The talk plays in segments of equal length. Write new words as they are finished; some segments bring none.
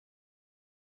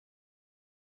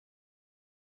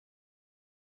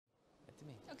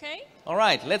Okay. All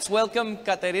right, let's welcome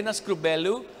Katerina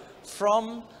Skroumpelou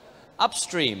from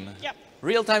Upstream. Yep.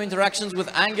 Real-time interactions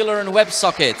with Angular and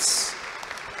WebSockets.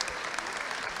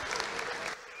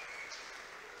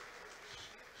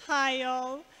 Hi,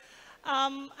 all.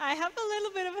 I have a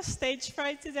little bit of a stage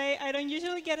fright today. I don't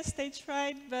usually get a stage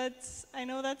fright, but I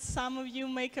know that some of you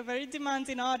make a very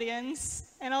demanding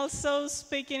audience, and also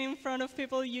speaking in front of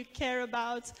people you care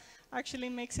about actually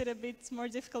makes it a bit more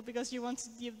difficult because you want to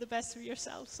give the best of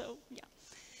yourself. So, yeah.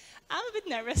 I'm a bit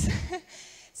nervous.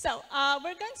 So,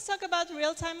 we're going to talk about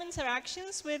real-time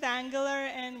interactions with Angular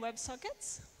and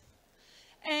WebSockets.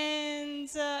 And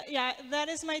yeah, that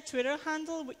is my Twitter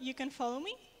handle. You can follow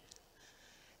me.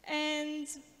 And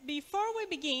before we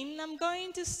begin, I'm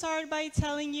going to start by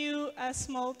telling you a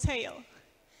small tale.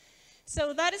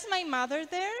 So that is my mother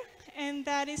there, and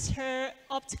that is her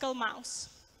optical mouse.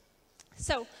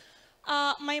 So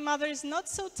my mother is not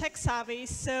so tech-savvy,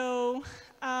 so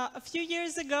a few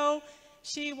years ago,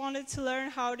 she wanted to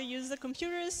learn how to use the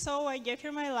computer, so I gave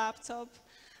her my laptop.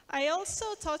 I also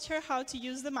taught her how to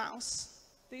use the mouse,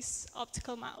 this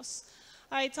optical mouse.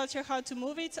 I taught her how to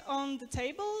move it on the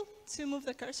table, to move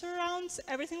the cursor around.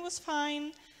 Everything was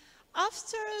fine.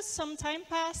 After some time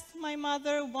passed, my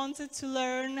mother wanted to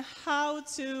learn how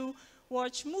to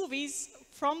watch movies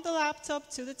from the laptop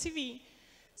to the TV.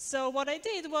 So what I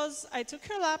did was I took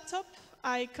her laptop,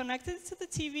 I connected it to the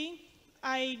TV,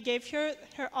 I gave her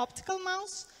her optical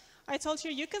mouse. I told her,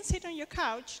 you can sit on your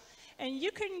couch, and you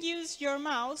can use your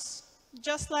mouse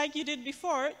just like you did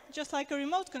before, just like a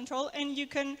remote control, and you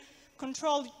can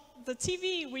control the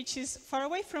TV, which is far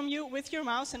away from you, with your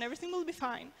mouse, and everything will be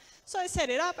fine. So I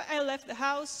set it up, I left the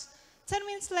house. 10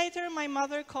 minutes later, my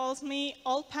mother calls me,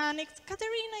 all panicked.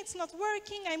 Katerina, it's not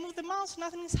working. I moved the mouse,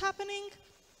 nothing is happening.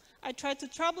 I tried to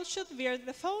troubleshoot via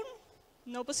the phone,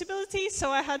 no possibility,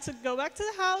 so I had to go back to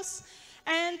the house.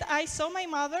 And I saw my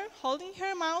mother holding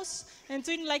her mouse and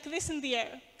doing like this in the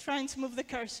air, trying to move the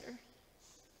cursor.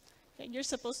 Okay, you're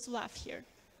supposed to laugh here.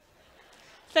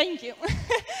 Thank you.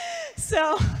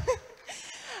 So,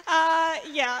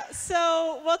 yeah,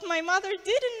 so what my mother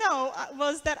didn't know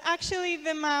was that actually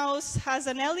the mouse has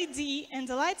an LED and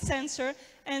a light sensor,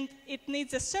 and it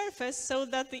needs a surface so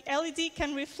that the LED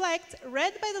can reflect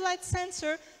read by the light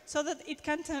sensor so that it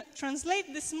can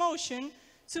translate this motion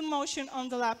to motion on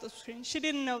the laptop screen. She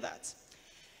didn't know that.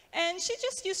 And she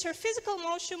just used her physical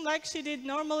motion like she did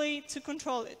normally to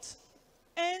control it.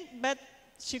 But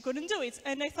she couldn't do it.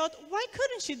 And I thought, why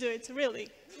couldn't she do it, really?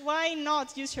 Why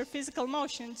not use her physical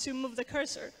motion to move the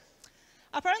cursor?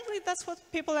 Apparently, that's what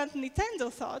people at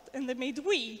Nintendo thought, and they made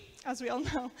Wii, as we all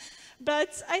know.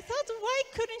 But I thought, why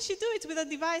couldn't she do it with a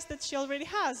device that she already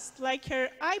has, like her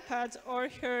iPad or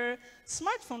her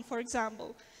smartphone, for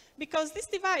example? Because these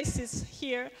devices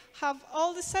here have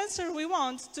all the sensors we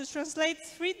want to translate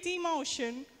 3D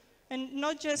motion, and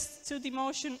not just 2D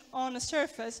motion on a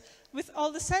surface, with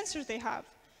all the sensors they have.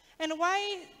 And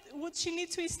why would she need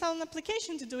to install an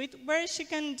application to do it, where she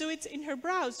can do it in her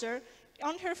browser,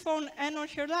 on her phone and on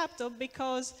her laptop,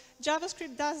 because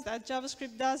JavaScript does that.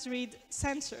 JavaScript does read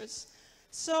sensors.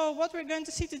 So what we're going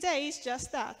to see today is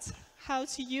just that, how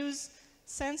to use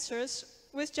sensors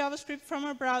with JavaScript from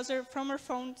our browser, from our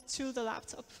phone to the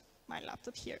laptop, my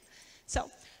laptop here. So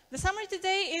the summary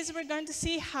today is we're going to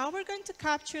see how we're going to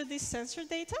capture this sensor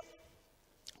data,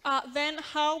 then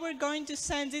how we're going to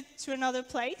send it to another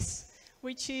place,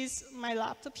 which is my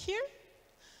laptop here,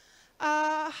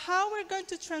 how we're going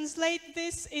to translate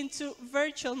this into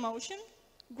virtual motion,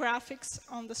 graphics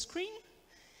on the screen,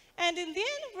 and in the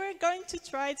end, we're going to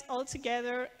try it all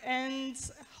together and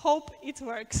hope it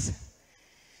works.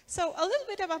 So a little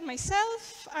bit about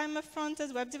myself. I'm a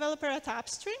front-end web developer at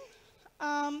Upstream.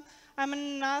 I'm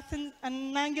an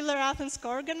Angular Athens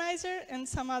co-organizer, and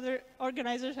some other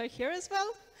organizers are here as well.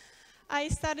 I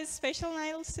studied spatial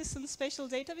analysis and spatial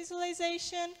data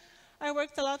visualization. I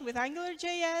worked a lot with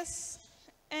AngularJS,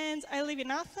 and I live in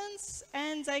Athens,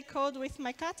 and I code with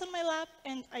my cat on my lap,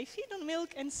 and I feed on milk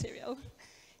and cereal.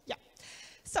 Yeah.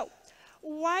 So,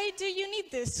 why do you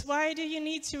need this? Why do you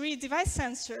need to read device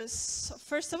sensors?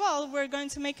 First of all, we're going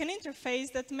to make an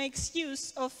interface that makes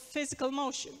use of physical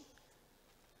motion.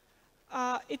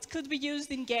 It could be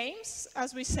used in games.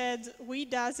 As we said, Wii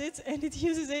does it, and it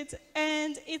uses it.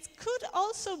 And it could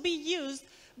also be used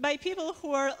by people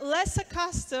who are less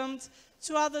accustomed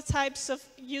to other types of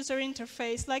user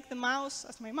interface, like the mouse,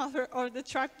 as my mother, or the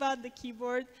trackpad, the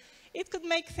keyboard. It could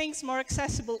make things more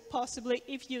accessible, possibly,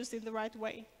 if used in the right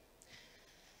way.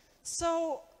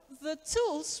 So the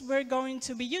tools we're going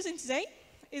to be using today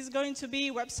is going to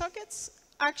be WebSockets.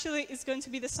 Actually, it's going to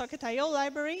be the Socket.io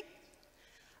library,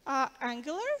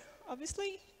 Angular,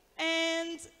 obviously,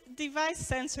 and device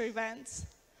sensor events,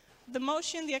 the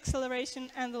motion, the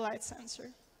acceleration, and the light sensor.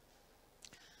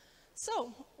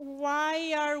 So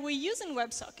why are we using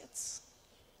WebSockets?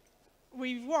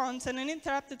 We want an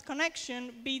uninterrupted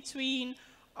connection between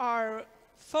our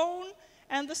phone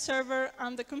and the server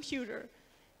and the computer.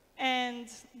 And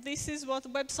this is what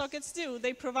WebSockets do.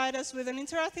 They provide us with an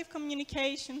interactive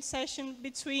communication session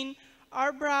between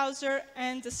our browser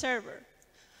and the server.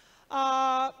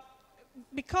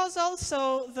 Because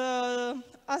also,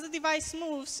 as the device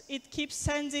moves, it keeps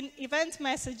sending event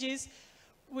messages.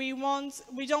 We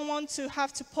don't want to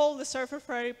have to poll the server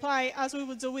for a reply, as we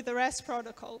would do with the REST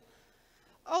protocol.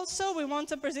 Also, we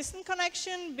want a persistent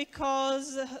connection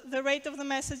because the rate of the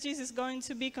messages is going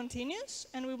to be continuous,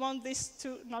 and we want this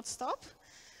to not stop.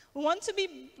 We want to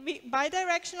be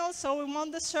bidirectional, so we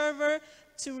want the server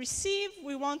to receive,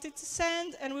 we want it to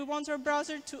send, and we want our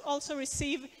browser to also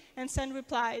receive and send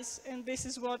replies. And this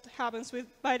is what happens with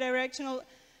bidirectional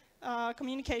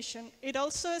communication. It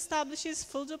also establishes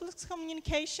full duplex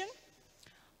communication,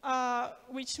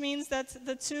 which means that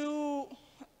the two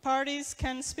parties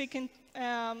can speak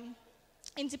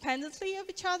independently of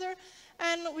each other.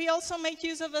 And we also make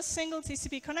use of a single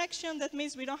TCP connection. That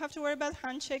means we don't have to worry about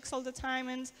handshakes all the time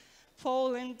and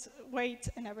poll and wait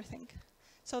and everything.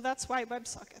 So that's why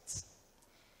WebSockets.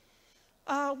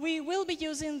 We will be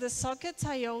using the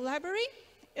Socket.io library.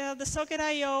 The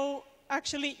Socket.io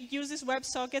actually uses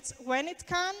WebSockets when it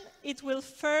can. It will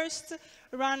first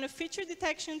run a feature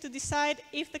detection to decide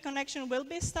if the connection will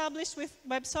be established with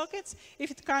WebSockets.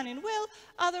 If it can, it will.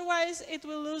 Otherwise, it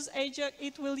will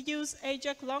use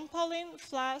AJAX long polling,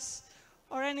 Flash,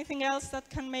 or anything else that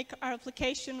can make our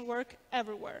application work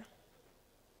everywhere.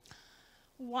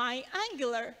 Why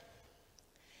Angular?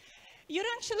 You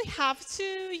don't actually have to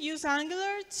use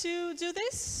Angular to do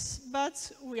this,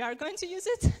 but we are going to use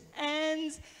it.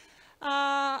 And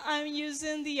I'm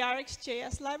using the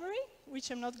RxJS library, which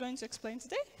I'm not going to explain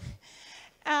today.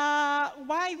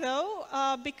 Why, though?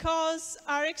 Because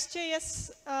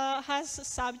RxJS has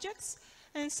subjects,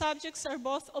 and subjects are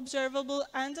both observable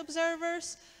and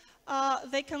observers.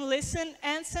 They can listen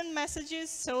and send messages,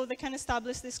 so they can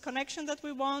establish this connection that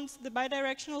we want, the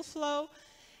bidirectional flow.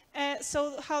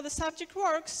 So how the subject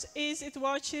works is it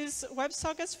watches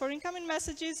WebSockets for incoming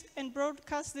messages and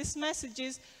broadcasts these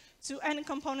messages to any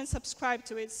component subscribed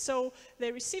to it. So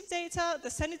they receive data, they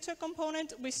send it to a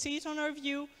component, we see it on our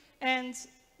view, and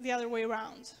the other way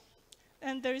around.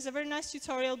 And there is a very nice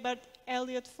tutorial by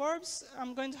Elliot Forbes.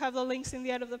 I'm going to have the links in the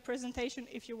end of the presentation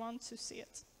if you want to see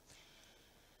it.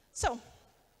 So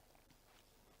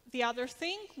the other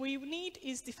thing we need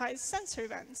is device sensor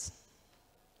events.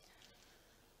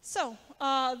 So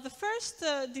the first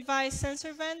device sensor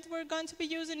event we're going to be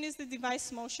using is the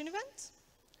device motion event.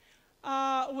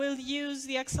 We'll use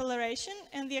the acceleration,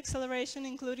 and the acceleration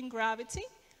including gravity,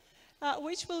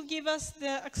 which will give us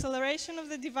the acceleration of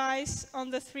the device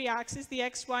on the three axes, the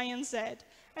x, y, and z.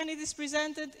 And it is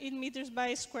presented in meters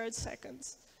by squared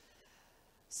seconds.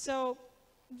 So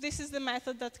this is the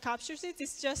method that captures it.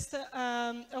 It's just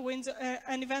an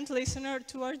event listener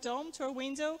to our DOM, to our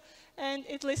window, and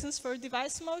it listens for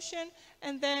device motion,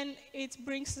 and then it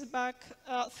brings us back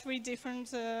three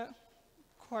different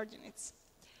coordinates.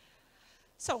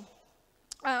 So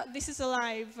this is a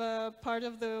live part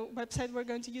of the website we're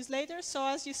going to use later. So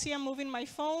as you see, I'm moving my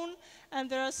phone, and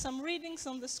there are some readings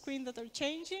on the screen that are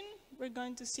changing. We're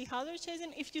going to see how they're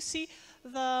changing. If you see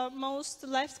the most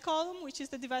left column, which is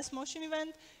the device motion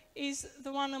event, is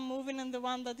the one I'm moving and the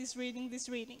one that is reading these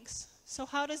readings. So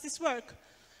how does this work?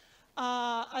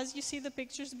 As you see the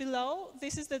pictures below,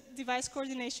 this is the device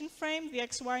coordination frame, the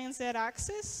X, Y, and Z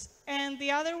axis. And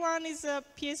the other one is a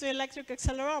piezoelectric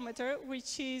accelerometer,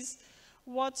 which is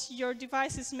what your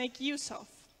devices make use of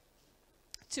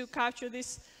to capture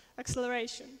this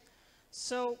acceleration.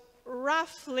 So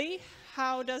roughly,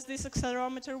 how does this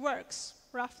accelerometer works?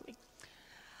 Roughly.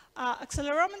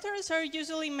 Accelerometers are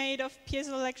usually made of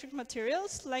piezoelectric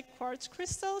materials, like quartz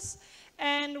crystals.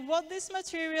 And what these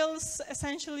materials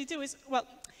essentially do is, well,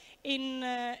 in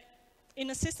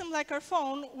a system like our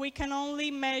phone, we can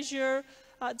only measure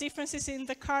differences in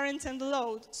the current and the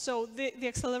load. So the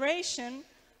acceleration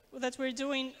that we're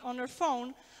doing on our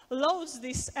phone loads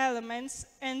these elements,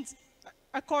 and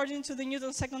according to the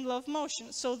Newton's second law of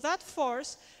motion. So that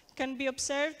force can be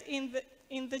observed in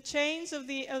the chains of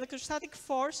the electrostatic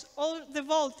force or the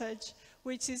voltage,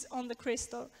 which is on the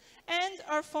crystal. And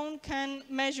our phone can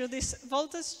measure this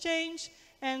voltage change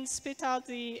and spit out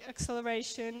the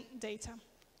acceleration data.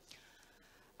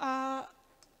 The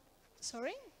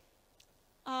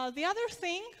other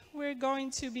thing we're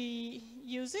going to be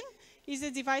using is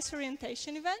a device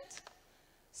orientation event.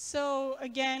 So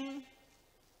again,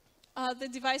 the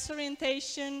device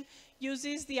orientation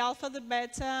uses the alpha, the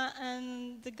beta,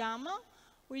 and the gamma,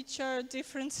 which are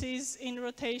differences in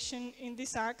rotation in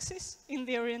this axis, in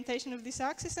the orientation of this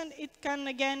axis, and it can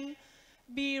again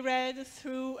be read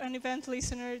through an event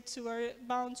listener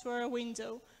bound to our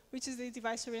window, which is the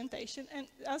device orientation. And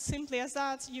as simply as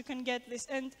that, you can get this.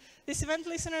 And this event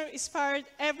listener is fired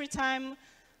every time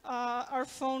our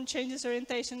phone changes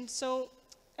orientation. So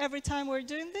every time we're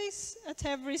doing this, at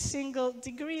every single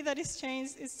degree that is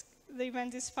changed, the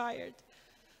event is fired.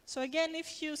 So again,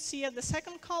 if you see at the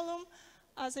second column,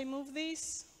 as I move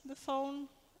this, the phone,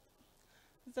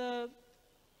 the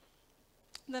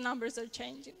numbers are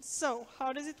changing. So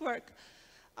how does it work?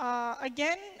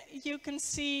 Again, you can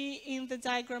see in the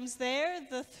diagrams there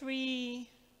the three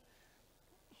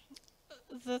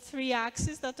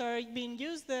axes that are being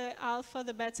used, the alpha,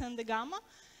 the beta, and the gamma.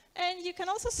 And you can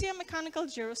also see a mechanical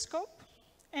gyroscope.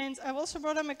 And I've also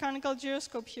brought a mechanical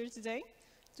gyroscope here today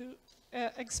to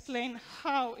explain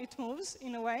how it moves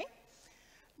in a way.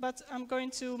 But I'm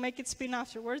going to make it spin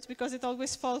afterwards because it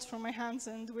always falls from my hands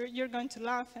and you're going to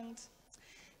laugh. And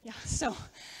yeah, so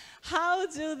how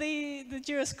do the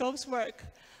gyroscopes work?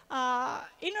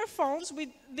 In our phones,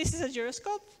 this is a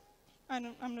gyroscope.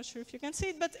 I'm not sure if you can see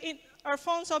it, but our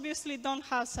phones obviously don't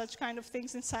have such kind of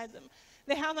things inside them.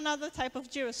 They have another type of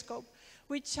gyroscope,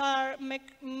 which are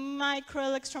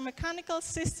microelectromechanical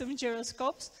system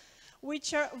gyroscopes,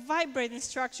 which are vibrating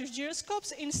structure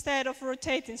gyroscopes instead of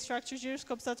rotating structure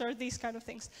gyroscopes that are these kind of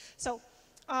things. So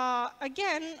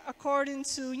again, according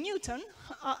to Newton,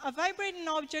 a vibrating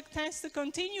object tends to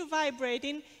continue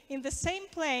vibrating in the same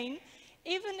plane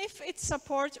even if its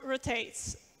support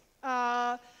rotates.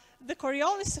 The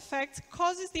Coriolis effect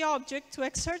causes the object to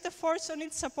exert a force on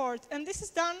its support, and this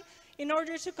is done in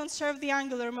order to conserve the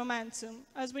angular momentum,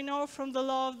 as we know from the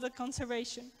law of the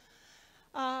conservation.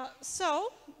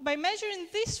 So, by measuring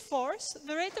this force,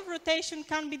 the rate of rotation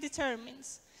can be determined.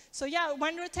 So yeah,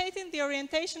 when rotating, the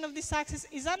orientation of this axis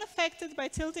is unaffected by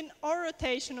tilting or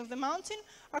rotation of the mountain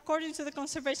according to the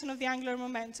conservation of the angular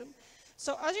momentum.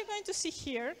 So as you're going to see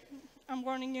here, I'm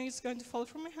warning you, it's going to fall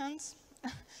from my hands.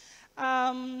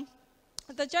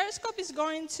 The gyroscope is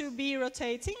going to be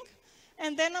rotating,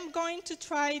 and then I'm going to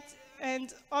try it,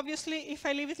 and obviously if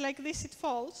I leave it like this, it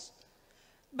falls.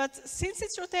 But since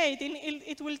it's rotating,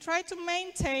 it will try to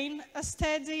maintain a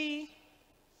steady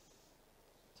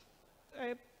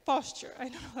posture. I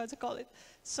don't know how to call it.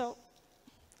 So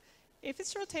if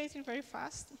it's rotating very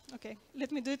fast, okay,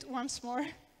 let me do it once more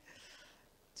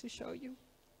to show you.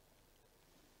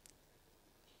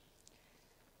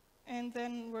 And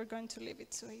then we're going to leave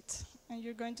it to it. And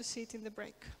you're going to see it in the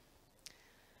break.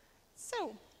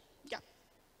 So, yeah.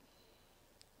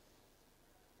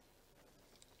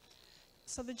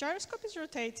 So the gyroscope is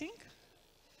rotating.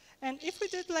 And if we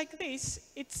do it like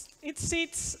this, it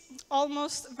sits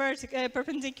almost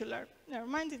perpendicular. Never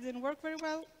mind, it didn't work very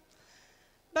well.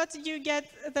 But you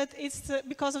get that it's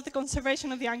because of the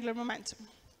conservation of the angular momentum.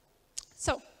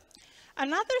 So,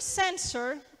 another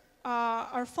sensor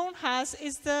our phone has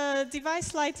is the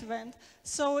device light event.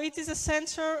 So it is a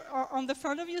sensor on the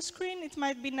front of your screen. It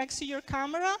might be next to your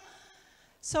camera.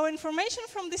 So information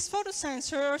from this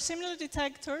photosensor or similar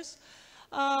detectors,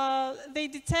 they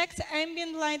detect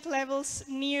ambient light levels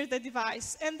near the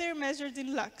device, and they're measured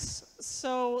in lux.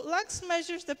 So lux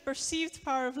measures the perceived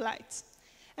power of light.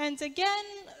 And again,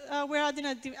 we're adding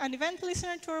an event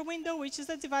listener to our window, which is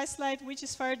the device light, which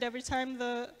is fired every time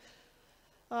the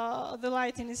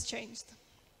lighting is changed.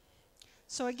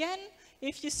 So again,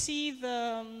 if you see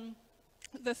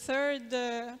the third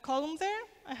column there,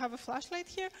 I have a flashlight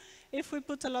here. If we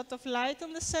put a lot of light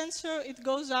on the sensor, it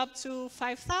goes up to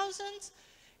 5,000.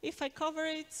 If I cover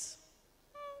it,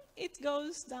 it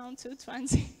goes down to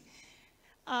 20.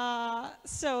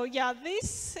 So yeah,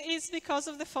 this is because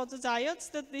of the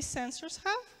photodiodes that these sensors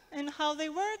have and how they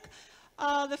work.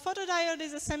 The photodiode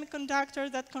is a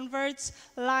semiconductor that converts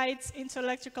light into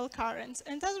electrical currents.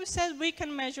 And as we said, we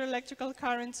can measure electrical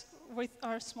currents with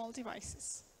our small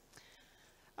devices.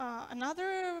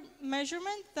 Another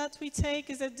measurement that we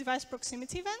take is the device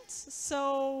proximity event.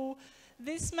 So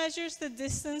this measures the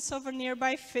distance of a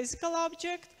nearby physical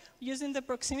object using the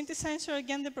proximity sensor.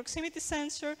 Again, the proximity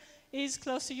sensor is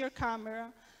close to your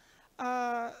camera.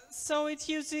 So it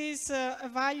uses a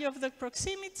value of the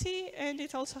proximity, and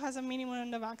it also has a minimum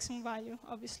and a maximum value,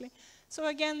 obviously. So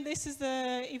again, this is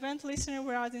the event listener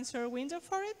we're adding to our window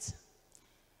for it.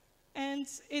 And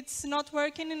it's not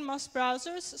working in most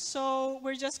browsers, so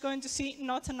we're just going to see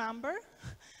not a number.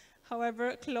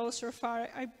 However close or far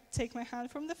I take my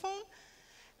hand from the phone.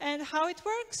 And how it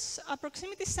works, a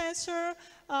proximity sensor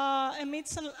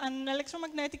emits an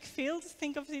electromagnetic field.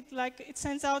 Think of it like it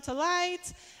sends out a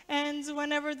light, and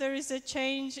whenever there is a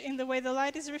change in the way the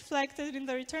light is reflected in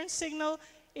the return signal,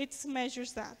 it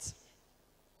measures that.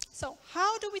 So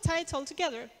how do we tie it all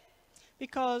together?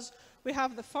 Because we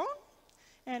have the phone,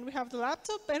 and we have the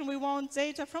laptop, and we want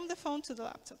data from the phone to the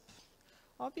laptop.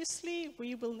 Obviously,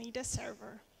 we will need a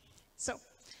server. So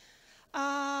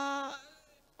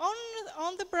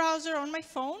on the browser on my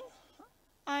phone,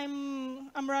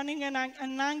 I'm running an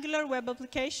Angular web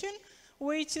application,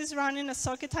 which is running a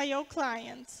Socket.io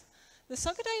client. The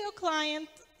Socket.io client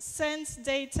sends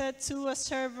data to a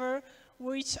server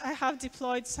which I have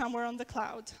deployed somewhere on the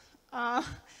cloud.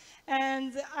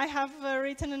 And I have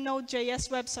written a Node.js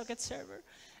WebSocket server.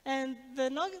 And the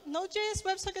Node.js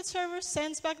WebSocket server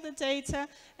sends back the data,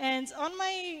 and on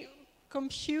my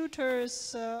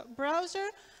computer's browser,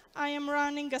 I am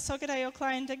running a Socket.io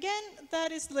client again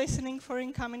that is listening for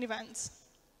incoming events.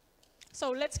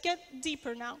 So let's get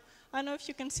deeper now. I don't know if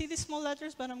you can see these small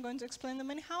letters, but I'm going to explain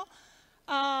them anyhow.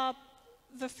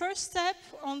 The first step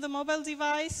on the mobile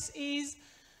device is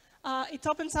it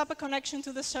opens up a connection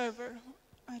to the server.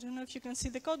 I don't know if you can see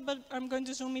the code, but I'm going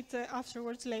to zoom it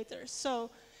afterwards later. So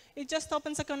it just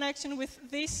opens a connection with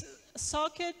this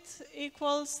socket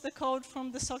equals the code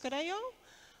from the Socket.io.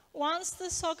 Once the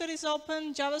socket is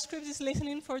open, JavaScript is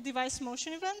listening for device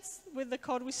motion events with the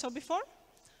code we saw before.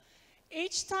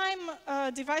 Each time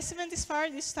a device event is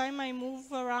fired, each time I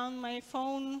move around my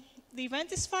phone, the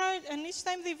event is fired, and each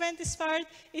time the event is fired,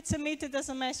 it's emitted as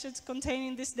a message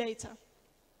containing this data.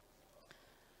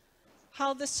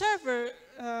 How the server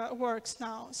works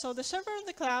now. So the server on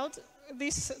the cloud,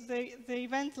 the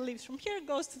event leaves from here,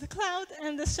 goes to the cloud,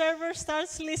 and the server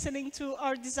starts listening to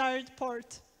our desired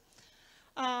port.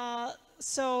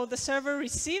 So the server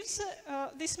receives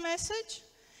this message,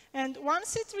 and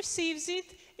once it receives it,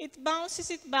 it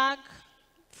bounces it back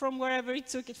from wherever it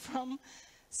took it from.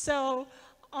 So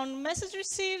on message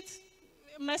received,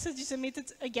 message is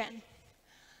emitted again.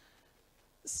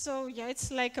 So yeah, it's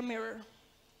like a mirror.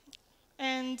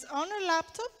 And on our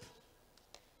laptop,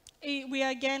 we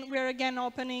are again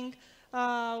opening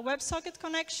WebSocket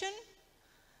connection.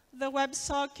 The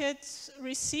WebSocket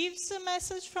receives a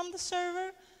message from the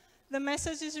server. The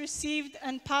message is received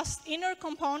and passed in our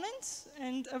components.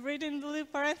 And I've written in the little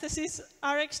parentheses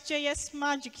RxJS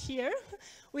magic here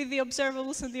with the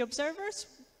observables and the observers,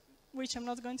 which I'm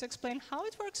not going to explain how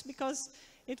it works because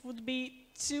it would be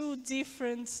two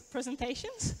different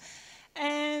presentations.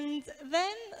 And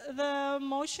then the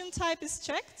motion type is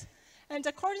checked. And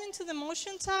according to the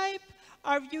motion type,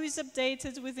 our view is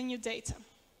updated with the new data.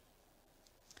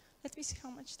 Let me see how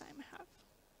much time I have.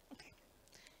 OK.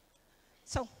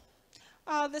 So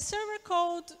the server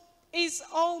code is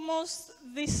almost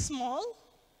this small.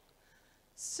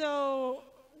 So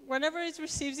whenever it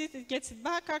receives it, it gets it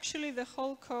back. Actually, the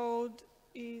whole code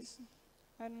is,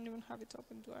 I don't even have it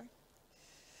open, do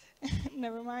I?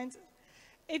 Never mind.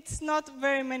 It's not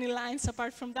very many lines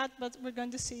apart from that, but we're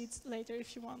going to see it later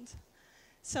if you want.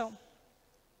 So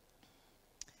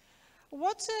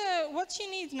what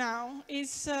you need now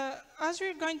is, as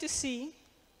we're going to see,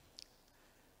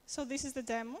 so this is the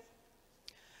demo.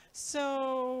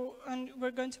 So, and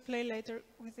we're going to play later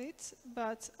with it,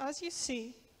 but as you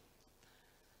see,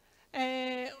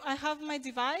 I have my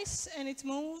device and it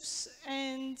moves,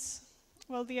 and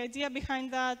well, the idea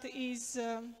behind that is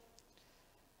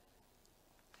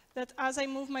that as I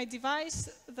move my device,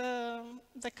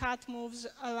 the cat moves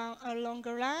along a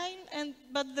longer line.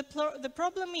 But the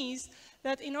problem is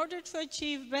that in order to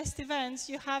achieve best events,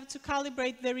 you have to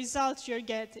calibrate the results you're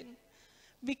getting,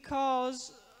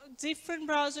 because different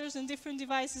browsers and different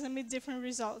devices emit different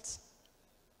results.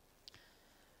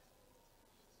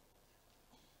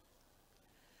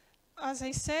 As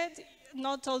I said,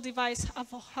 not all devices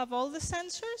have all the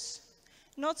sensors.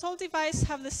 Not all devices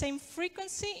have the same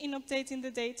frequency in updating the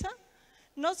data.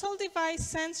 Not all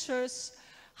device sensors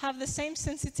have the same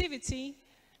sensitivity.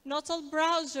 Not all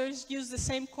browsers use the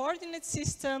same coordinate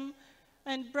system,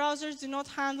 and browsers do not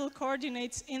handle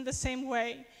coordinates in the same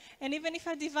way. And even if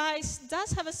a device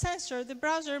does have a sensor, the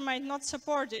browser might not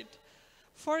support it.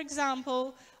 For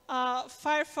example,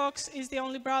 Firefox is the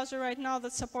only browser right now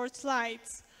that supports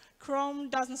light. Chrome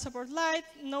doesn't support light.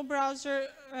 No browser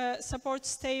supports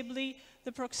stably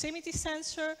the proximity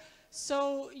sensor.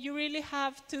 So you really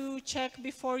have to check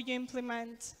before you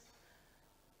implement.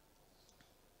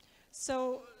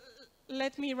 So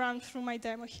let me run through my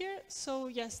demo here. So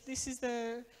yes, this is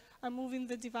I'm moving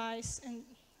the device and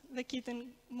the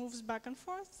kitten moves back and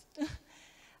forth.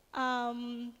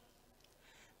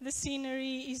 the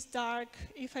scenery is dark.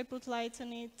 If I put light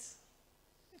on it,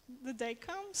 the day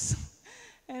comes,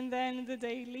 and then the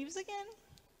day leaves again.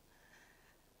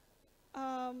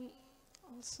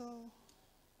 Also,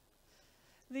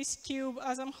 this cube,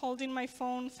 as I'm holding my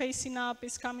phone facing up,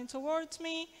 is coming towards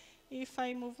me. If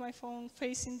I move my phone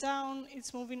facing down,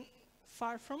 it's moving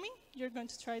far from me. You're going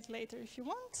to try it later if you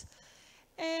want.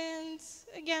 And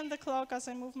again, the clock, as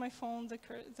I move my phone, the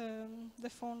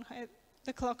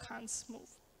clock hands move.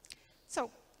 So,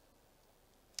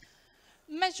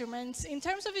 measurements. In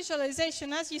terms of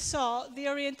visualization, as you saw, the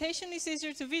orientation is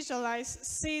easier to visualize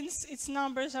since its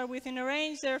numbers are within a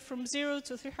range. They're from 0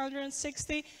 to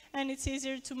 360, and it's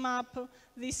easier to map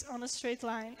this on a straight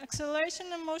line. Acceleration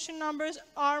and motion numbers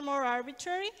are more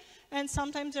arbitrary, and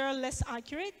sometimes they are less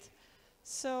accurate.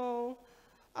 So,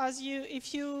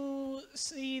 if you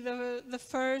see the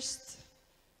first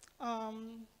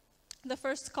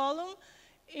column,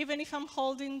 even if I'm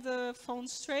holding the phone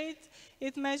straight,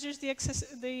 it measures the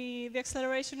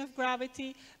acceleration of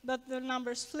gravity, but the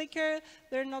numbers flicker.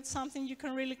 They're not something you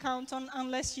can really count on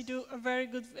unless you do a very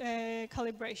good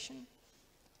calibration.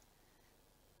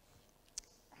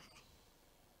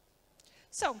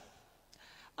 So,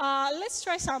 let's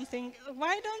try something.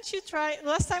 Why don't you try,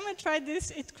 last time I tried this,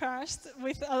 it crashed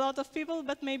with a lot of people,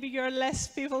 but maybe you're less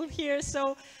people here.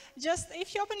 So just,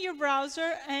 if you open your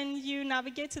browser and you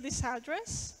navigate to this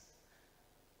address,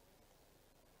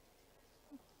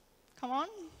 come on.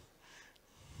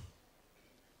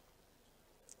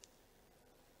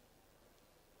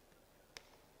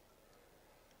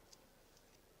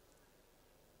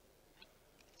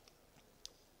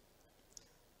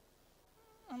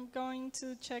 I'm going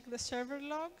to check the server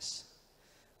logs.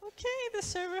 Okay, the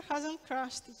server hasn't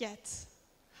crashed yet,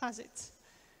 has it?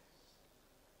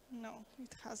 No,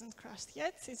 it hasn't crashed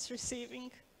yet. It's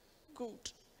receiving.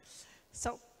 Good.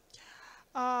 So,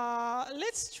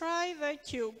 let's try the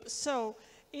cube. So,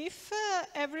 if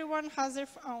everyone has their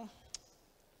phone.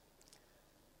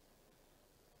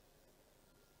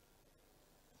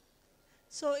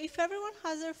 So, if everyone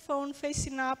has their phone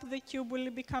facing up, the cube will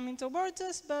be coming towards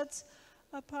us, but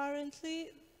apparently,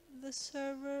 the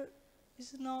server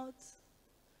is not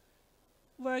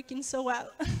working so well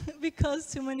because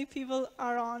too many people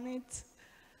are on it.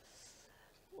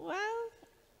 Well,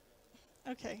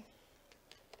 okay.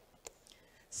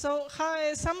 So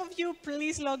some of you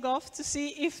please log off to see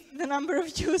if the number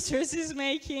of users is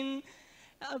making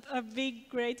a big,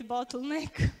 great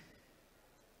bottleneck.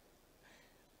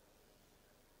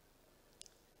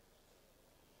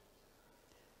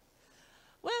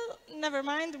 Well, never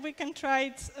mind, we can try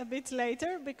it a bit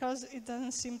later because it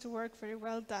doesn't seem to work very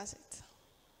well, does it?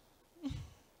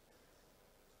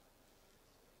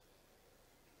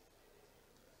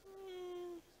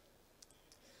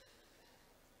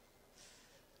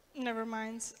 Never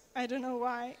mind, I don't know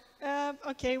why.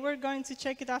 Okay, we're going to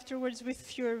check it afterwards with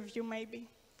fewer of you maybe.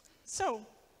 So,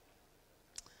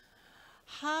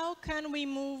 how can we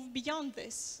move beyond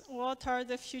this? What are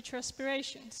the future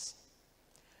aspirations?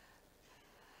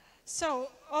 So,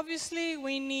 obviously,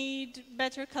 we need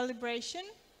better calibration.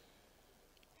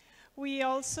 We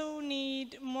also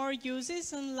need more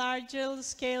uses and larger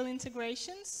scale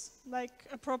integrations, like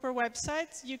a proper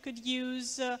website. You could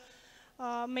use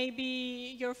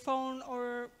maybe your phone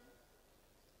or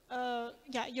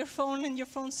your phone and your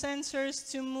phone sensors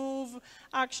to move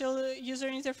actual user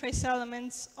interface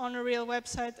elements on a real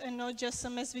website and not just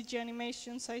some SVG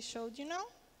animations I showed you now.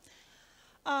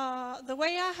 The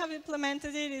way I have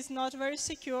implemented it is not very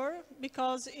secure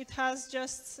because it has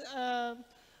just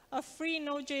a free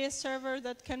Node.js server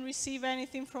that can receive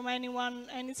anything from anyone,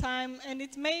 anytime, and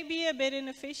it may be a bit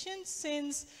inefficient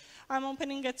since I'm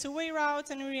opening a two-way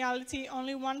route and in reality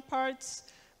only one part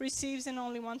receives and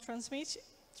only one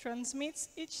transmits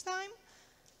each time.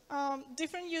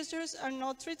 Different users are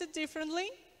not treated differently.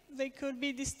 They could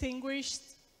be distinguished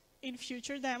in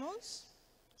future demos.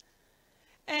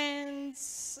 And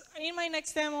in my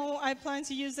next demo, I plan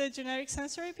to use the generic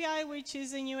sensor API, which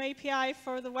is a new API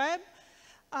for the web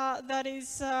that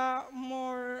is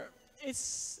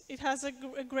it has a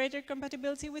greater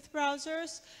compatibility with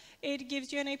browsers. It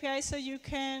gives you an API so you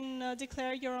can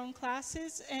declare your own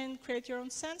classes and create your own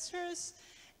sensors.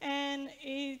 And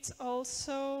it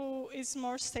also is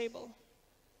more stable.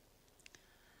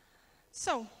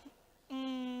 So,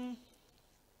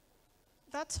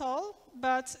 that's all.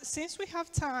 But since we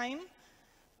have time,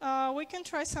 we can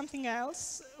try something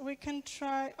else. We can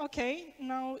try, OK,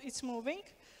 now it's moving.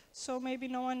 So maybe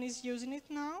no one is using it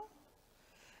now.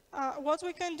 What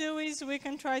we can do is we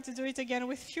can try to do it again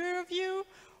with fewer of you,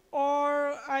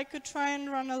 Or I could try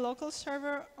and run a local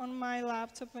server on my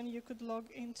laptop and you could log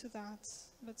into that.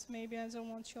 But maybe I don't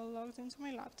want you all logged into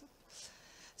my laptop.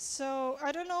 So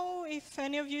I don't know if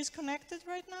any of you is connected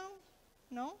right now.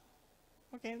 No?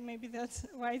 Okay, maybe that's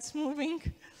why it's moving.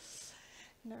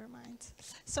 Never mind.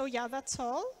 So yeah, that's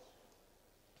all.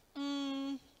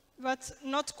 But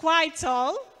not quite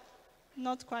all.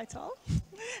 Not quite all.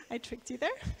 I tricked you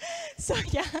there. So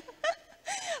yeah.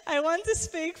 I want to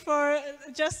speak for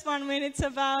just 1 minute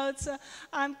about,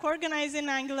 I'm co-organizing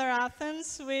Angular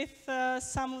Athens with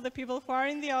some of the people who are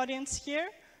in the audience here.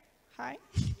 Hi.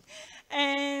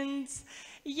 And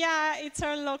yeah, it's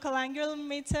our local Angular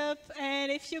meetup,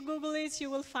 and if you Google it, you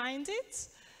will find it.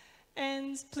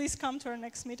 And please come to our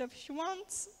next meetup if you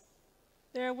want.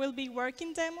 There will be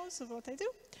working demos of what I do.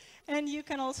 And you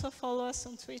can also follow us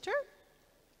on Twitter.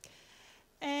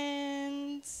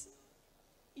 And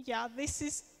yeah, this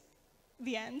is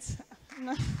the end.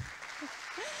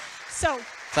 So.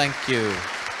 Thank you.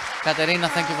 Katerina,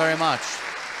 thank you very much.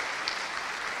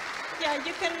 Yeah,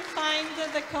 you can find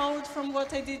the code from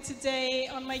what I did today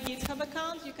on my GitHub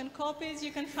account. You can copy it.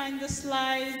 You can find the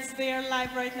slides. They are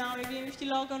live right now. Even if you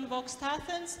log on Voxxed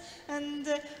Athens, and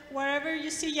wherever you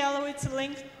see yellow, it's a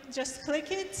link. Just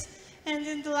click it. And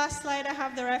in the last slide, I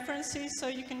have the references, so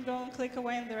you can go and click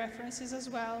away on the references as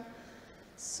well.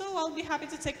 So I'll be happy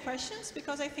to take questions,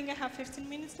 because I think I have 15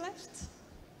 minutes left.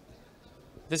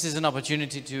 This is an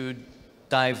opportunity to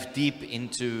dive deep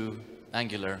into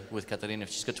Angular with Katerina.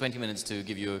 She's got 20 minutes to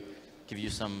give you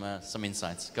some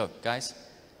insights. Go, guys.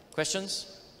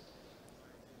 Questions?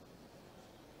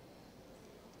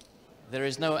 There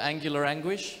is no Angular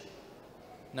anguish?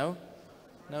 No?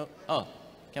 No? Oh,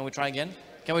 can we try again?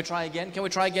 Can we try again? Can we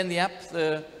try again the app?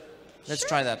 Let's Sure.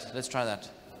 try that. Let's try that.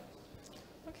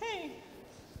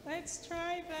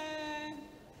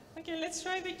 Okay, let's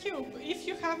try the cube. If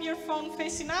you have your phone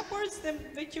facing upwards, then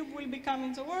the cube will be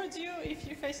coming towards you. If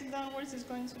you face it downwards, it's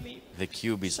going to leave. The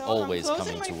cube is So always I'm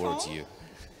closing coming my towards phone. you.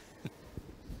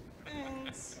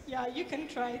 And yeah, you can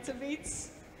try it a bit.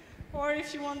 Or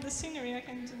if you want the scenery, I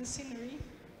can do the scenery.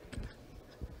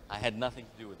 I had nothing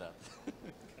to do with that.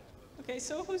 Okay,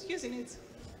 so who's using it?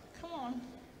 Come on.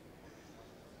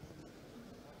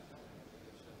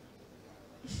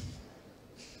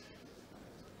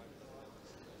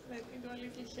 Let me do a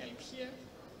little help here.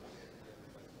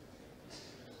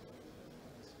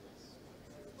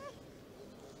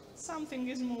 Something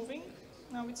is moving.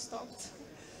 Now it stopped.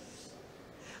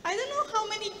 I don't know how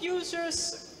many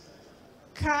users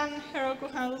can Heroku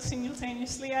handle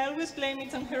simultaneously. I always blame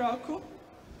it on Heroku.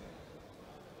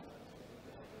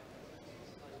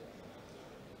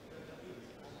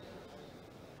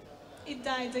 It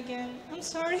died again. I'm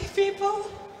sorry, people.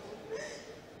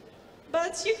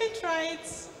 But you can try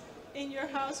it in your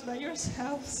house by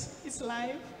yourselves. It's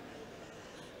live.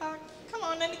 Come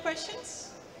on, any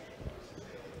questions?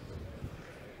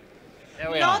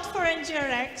 There we Not are. for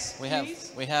NGRX,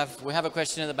 please. We have a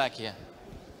question in the back here.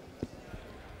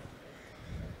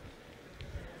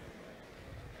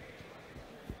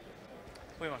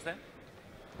 Πού είμαστε?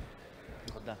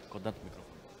 Κοντά το μικρόφωνο.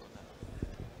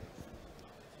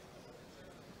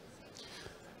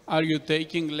 Are you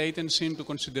taking latency into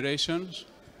considerations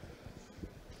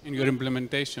in your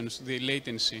implementations, the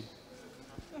latency?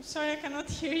 I'm sorry, I cannot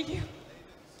hear you.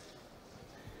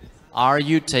 Are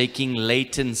you taking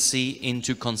latency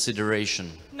into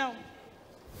consideration? No.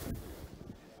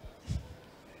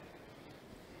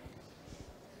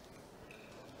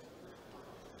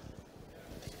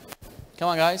 Come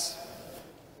on, guys.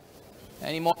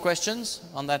 Any more questions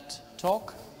on that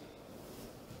talk?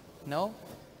 No?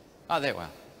 Ah, there we are.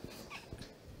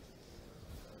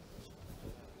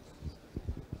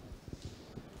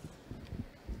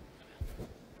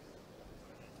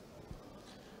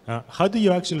 How do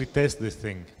you actually test this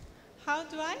thing? How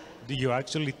do I? Do you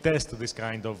actually test this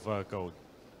kind of code?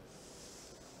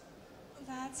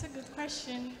 That's a good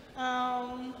question.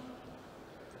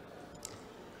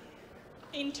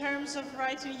 In terms of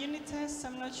writing unit tests,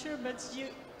 I'm not sure, but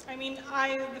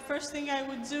the first thing I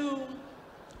would do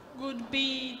would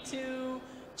be to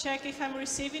check if I'm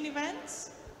receiving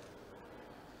events,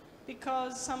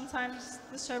 because sometimes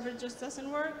the server just doesn't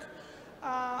work,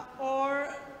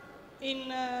 or in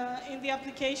the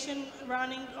application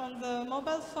running on the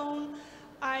mobile phone,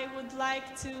 I would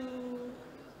like to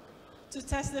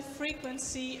test the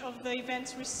frequency of the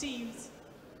events received,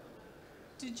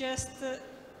 to just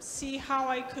see how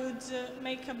I could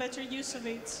make a better use of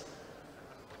it.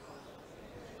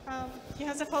 He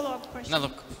has a follow-up question. Now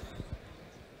look.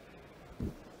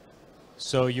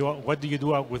 So what do you do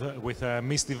with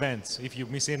missed events? If you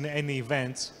miss any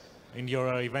events, in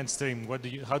your event stream,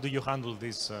 how do you handle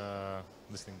this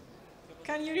thing?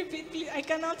 Can you repeat, please? I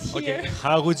cannot hear. Okay.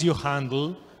 How would you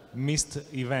handle missed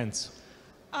events?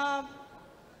 I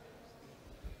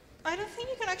don't think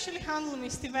you can actually handle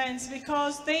missed events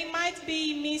because they might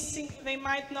be missing, they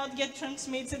might not get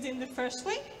transmitted in the first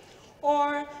way,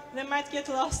 or they might get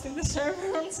lost in the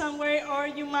server in some way, or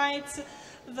you might,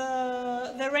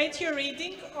 the rate you're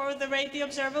reading or the rate the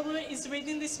observable is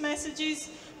reading these messages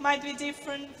might be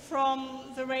different from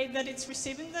the rate that it's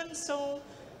receiving them, so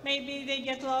maybe they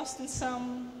get lost in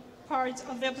some part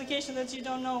of the application that you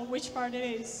don't know which part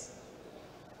it is.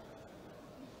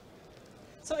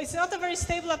 So it's not a very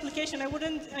stable application. I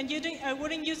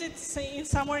wouldn't use it say,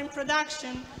 somewhere in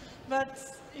production, but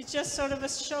it's just sort of a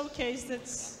showcase that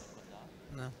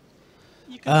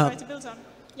you can try to build on.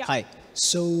 Yeah. Hi.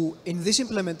 So in this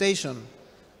implementation,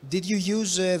 did you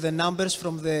use the numbers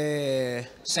from the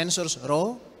sensors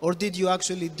raw, or did you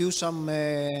actually do some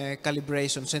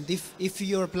calibrations? And if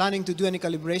you're planning to do any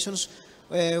calibrations,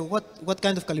 what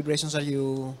kind of calibrations are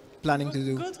you planning to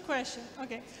do? Good question.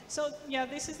 Okay, so yeah,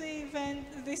 this is the event.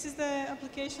 This is the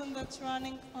application that's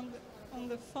running on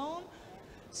the phone.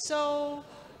 So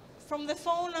from the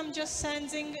phone, I'm just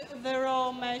sending the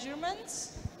raw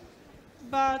measurements.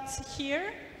 But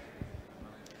here,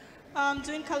 I'm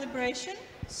doing calibration.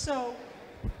 So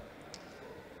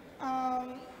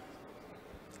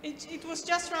it was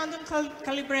just random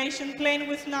calibration, playing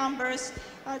with numbers,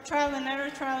 trial and error,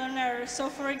 trial and error. So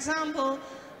for example,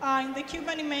 in the cube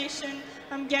animation,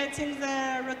 I'm getting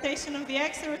the rotation of the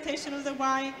x, the rotation of the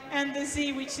y, and the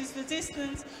z, which is the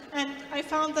distance. And I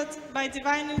found that by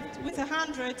dividing it with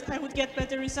 100, I would get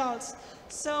better results.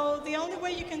 So the only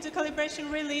way you can do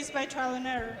calibration really is by trial and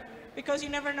error, because you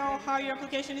never know how your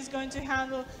application is going to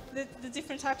handle the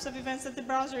different types of events that the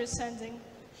browser is sending.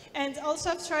 And also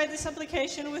I've tried this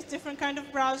application with different kind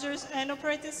of browsers and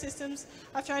operating systems.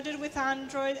 I've tried it with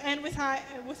Android and with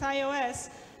iOS.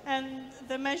 And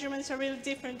the measurements are really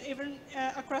different, even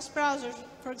across browsers.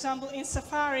 For example, in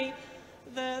Safari,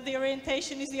 the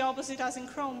orientation is the opposite as in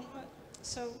Chrome.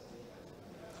 So,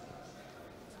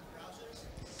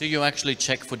 do you actually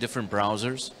check for different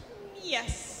browsers?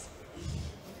 Yes.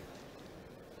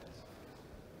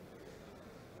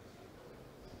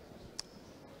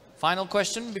 Final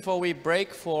question before we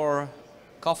break for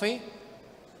coffee.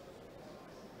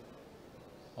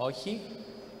 Ochi?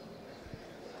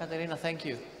 Katerina, thank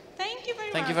you. Thank you very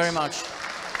much. Thank you very much.